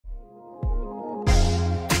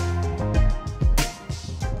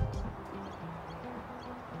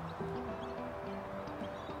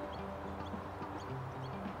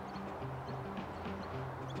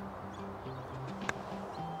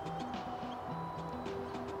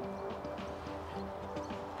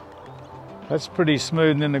That's pretty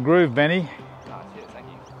smooth and in the groove, Benny. Oh, cheers, thank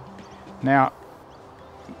you. Now,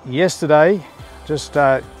 yesterday, just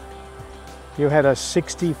you had a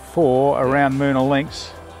 64 around Moonal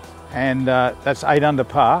Links, and that's 8 under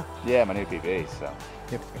par. Yeah, my new PB, so.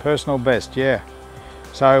 Yep, personal best, yeah.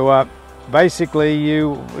 So basically,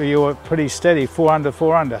 you were pretty steady, 4 under,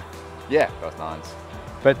 4 under. Yeah, both nines.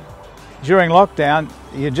 But during lockdown,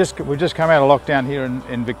 we just come out of lockdown here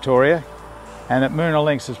in Victoria, and at Moonal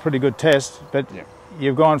Links is a pretty good test. But Yeah.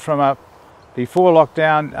 you've gone from before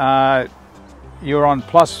lockdown, you're on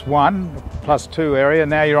 +1, +2 area.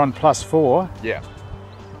 Now you're on +4. Yeah.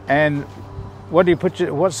 And what do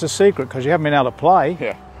you what's the secret? Because you haven't been able to play.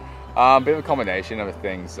 Yeah. Bit of a combination of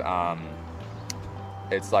things.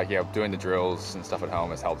 It's like, yeah, doing the drills and stuff at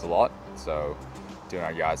home has helped a lot. So doing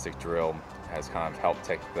our yardstick drill has kind of helped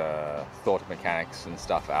take the thought of mechanics and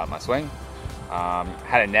stuff out of my swing.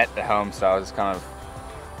 Had a net at home, so I was kind of,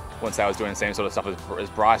 once I was doing the same sort of stuff as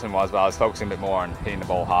Bryson was, but I was focusing a bit more on hitting the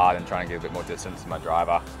ball hard and trying to get a bit more distance in my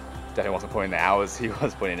driver. Definitely wasn't putting the hours he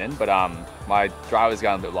was putting in, but my driver's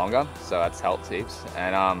gotten a bit longer, so that's helped heaps.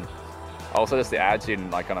 And also just the attitude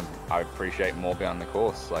and like kind of, I appreciate more being on the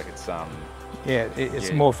course. Like it's yeah,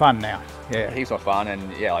 it's more fun now. Yeah, heaps more fun,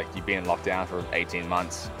 and yeah, like you've been in lockdown for 18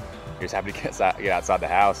 months. You're just happy to get outside the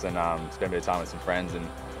house and spend a bit of time with some friends and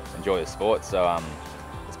enjoy the sport. So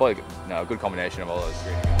it's probably a good combination of all those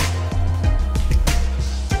three.